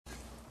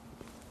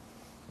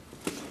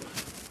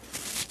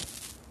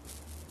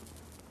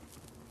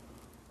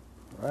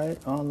right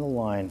on the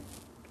line.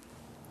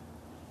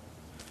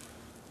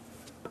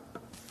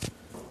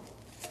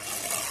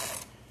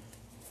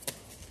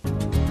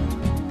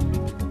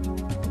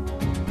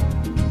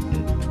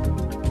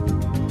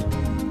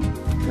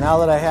 Now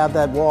that I have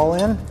that wall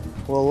in,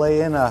 we'll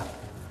lay in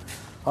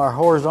our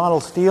horizontal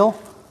steel.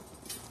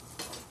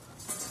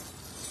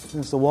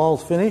 Since the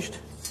wall's finished,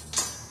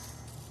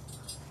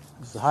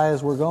 as high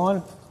as we're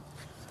going,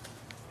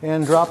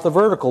 and drop the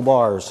vertical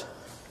bars.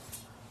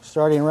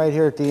 Starting right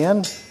here at the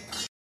end.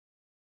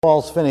 The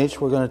wall's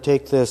finished, we're going to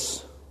take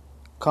this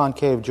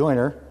concave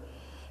joiner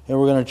and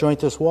we're going to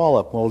joint this wall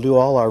up. We'll do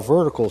all our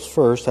verticals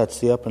first, that's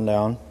the up and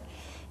down, and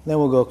then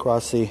we'll go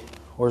across the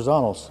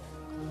horizontals.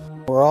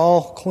 We're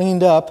all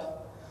cleaned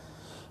up.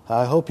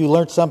 I hope you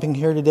learned something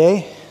here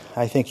today.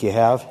 I think you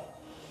have.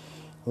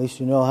 At least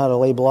you know how to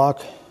lay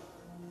block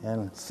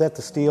and set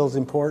the steel is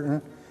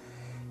important.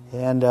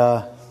 And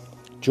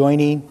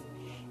joining,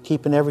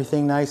 keeping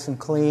everything nice and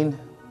clean.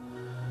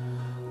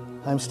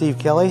 I'm Steve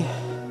Kelly.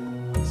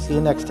 See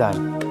you next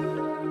time.